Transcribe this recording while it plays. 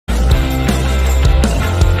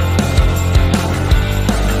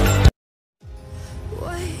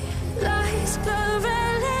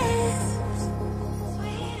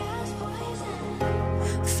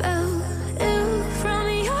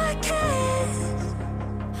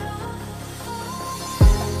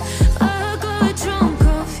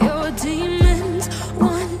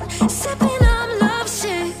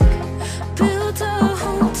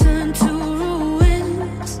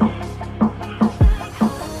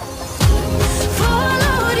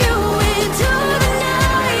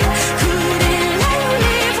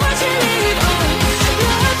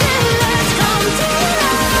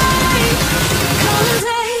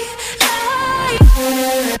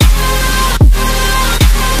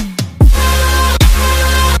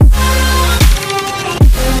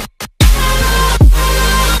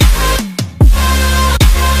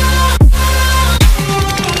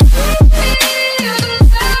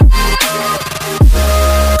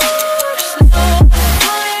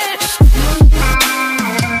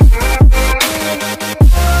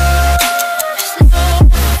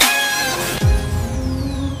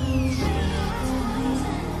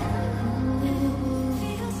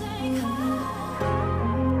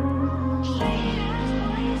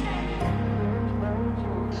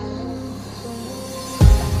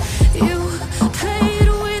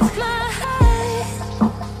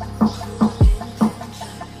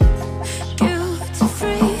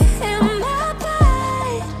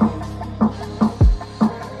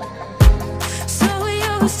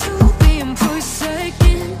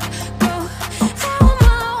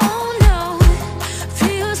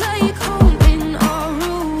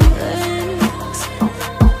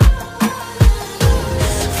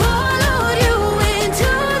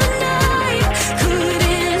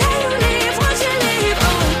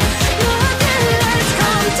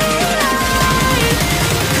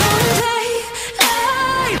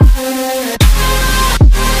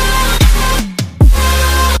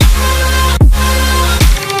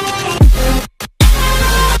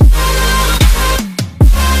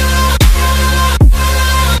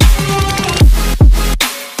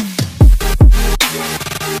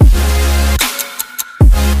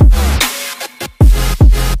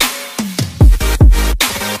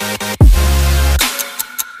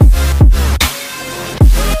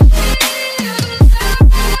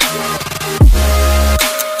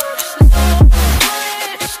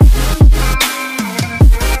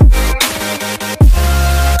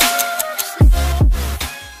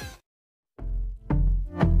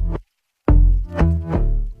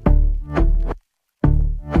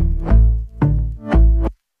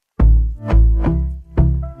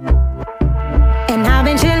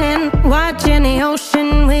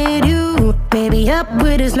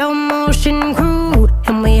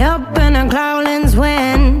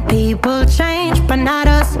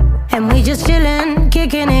And we just chillin',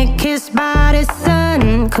 kicking it, kissed by the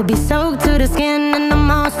sun. Could be soaked to the skin in the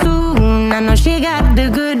mall soon. I know she got the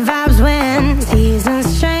good vibes when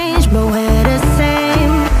seasons change, but we're the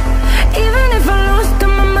same. Even if I lost all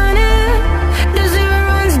my money, the zero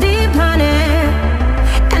runs deep, honey.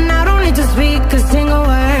 And I don't need to speak a single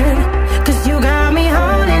word, 'cause you got me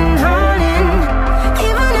holding, holding.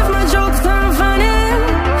 Even if my jokes aren't funny,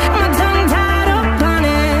 my tongue tied up on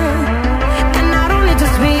it. And I don't need to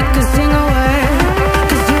speak a single word,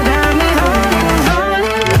 'cause you got me holding,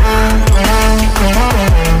 holding.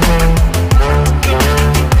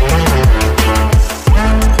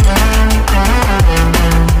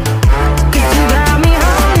 'Cause you got me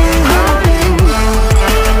holding, holding.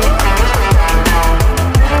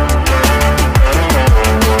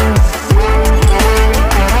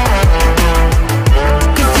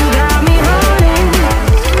 'Cause you got me holding.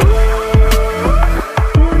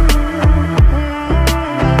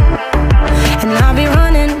 And I'll be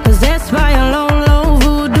running, possessed by a low, low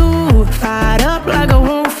voodoo. Fired up like a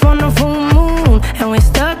wolf on a full moon. And we're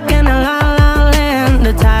stuck in a la la land.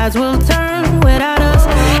 The tides will turn without us.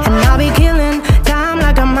 And I'll be killing time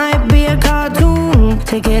like I might be a cartoon.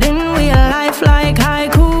 Take it in real life like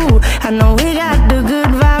haiku. I know we got the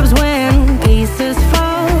good vibes when pieces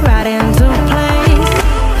fall right into place.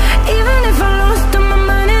 Even if I lost all my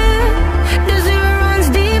money, the zero runs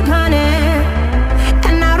deep, honey.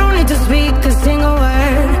 And I don't need to speak a single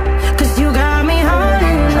word, 'cause you got me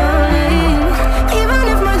holding, holding. Even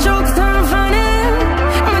if my jokes aren't funny,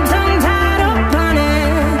 my tongue tied up on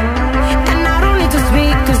it. And I don't need to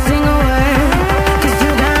speak a single word, 'cause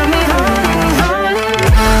you got me holding, holding.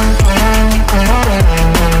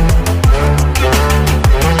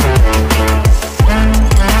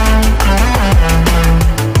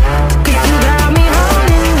 'Cause you got me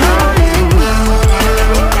holding, holding.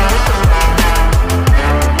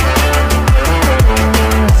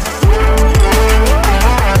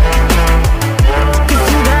 'Cause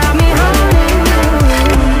you got me holding.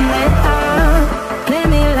 Play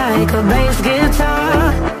me like a bass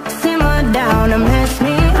guitar, simmer down and mess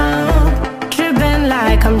me up. Tripping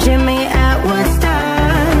like I'm Jimmy at Woodstock.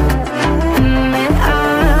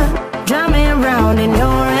 Drive me around in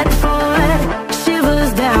your red Ford,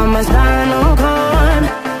 shivers down my spinal cord.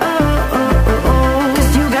 Oh, oh, oh, oh.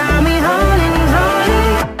 'Cause you got me holding,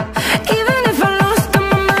 holding. Even if I lost all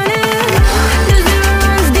my money, the zero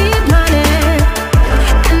runs deep, honey.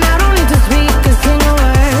 And I don't need to speak a single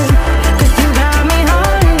word, 'cause you got me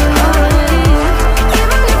holding, holding.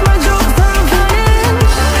 Even if my jokes aren't funny,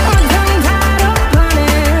 my tongue tied up on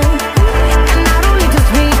it. And I don't need to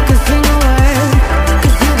speak a single word,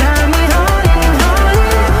 'cause you got me holding, holding.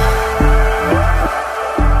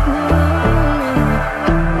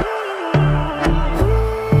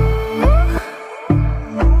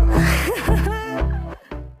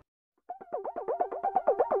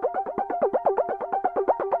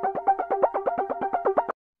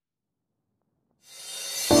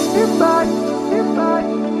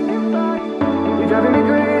 You're driving me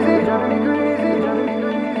crazy, driving me crazy, driving me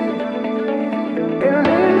crazy. And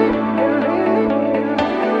lately,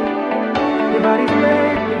 your body's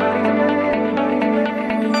made, your body's made.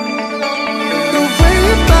 The way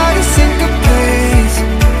your body syncopates,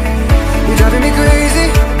 you're driving me crazy.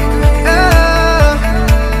 Oh.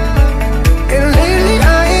 And lately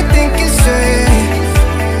I ain't thinking straight.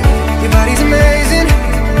 Your body's amazing.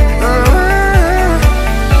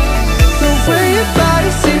 The way your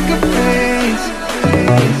body syncopates,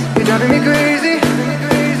 you're driving me crazy.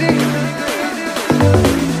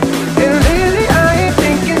 And lately I ain't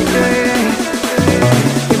thinking straight.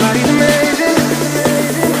 Your body's amazing.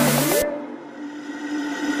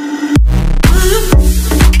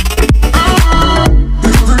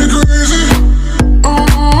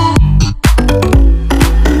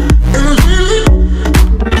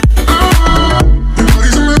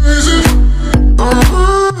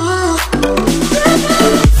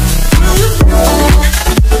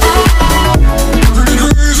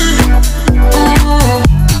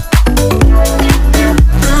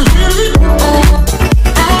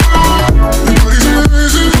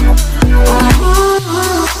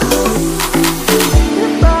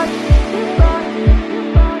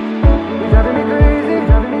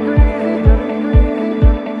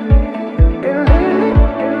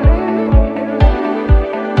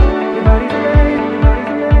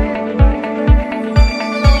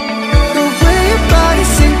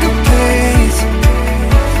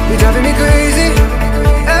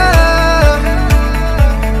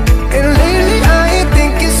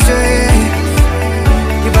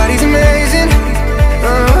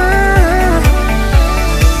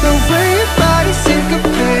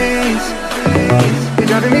 You're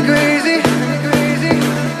driving me crazy.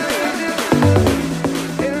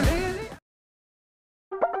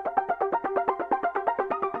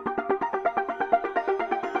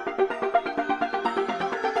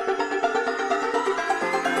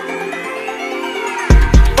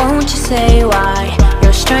 Won't you say why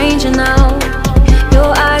you're a stranger now?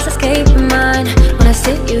 Your eyes escaping mine when I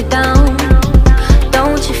sit you down.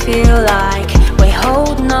 Don't you feel like we're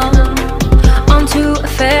holding on onto a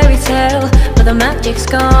fairy tale, but the magic's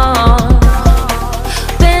gone?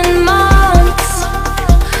 Been months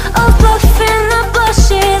of bluffing the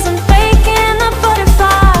bushes and faking the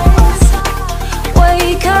butterflies.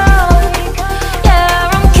 Wake up, yeah,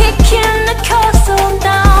 I'm kicking the castle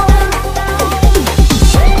down.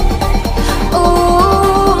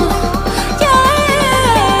 Ooh, yeah,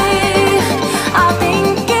 I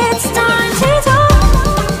think it's time to talk.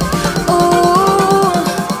 Ooh,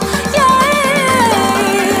 yeah,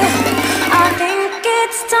 I think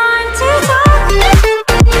it's time to talk.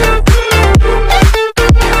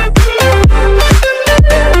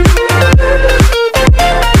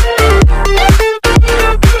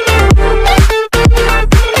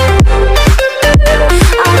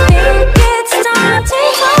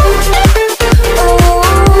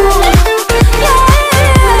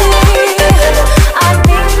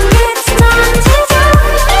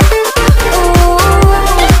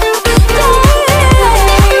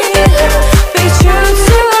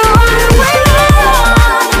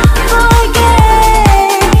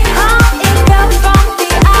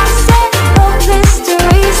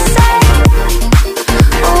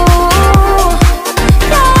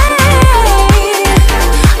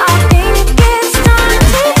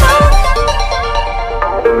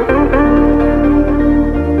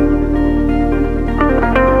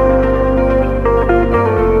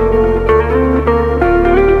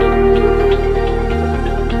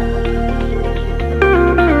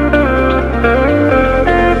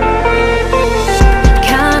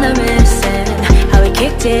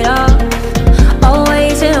 It off,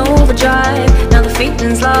 always in overdrive. Now the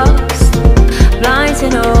feeling's lost, blind to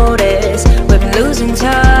notice we've been losing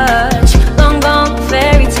touch. Long gone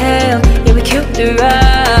fairy tale, yeah, we killed the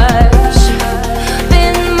rush.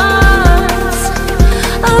 Been months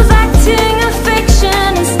of acting a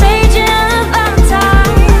fiction and staging a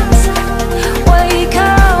Valentine's. Wake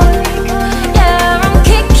up, yeah, I'm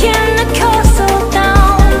kicking the castle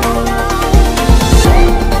down.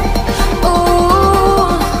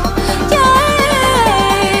 Ooh,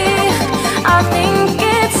 I think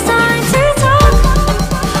it's time to talk.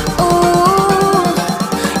 Ooh,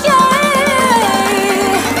 yeah,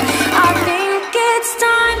 I think it's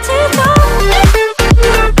time to talk.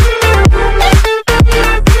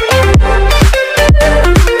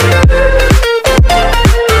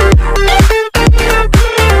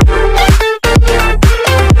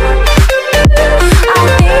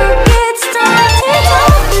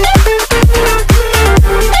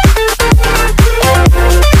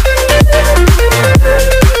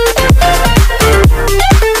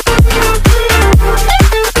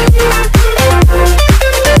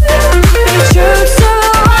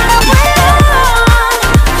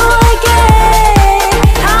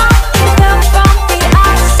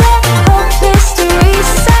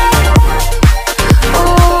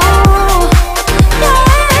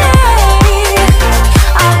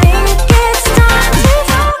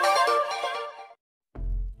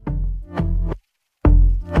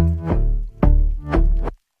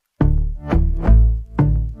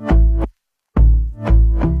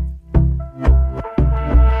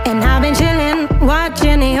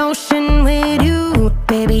 Watching the ocean with you,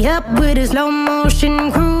 baby, up with a slow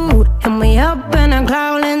motion.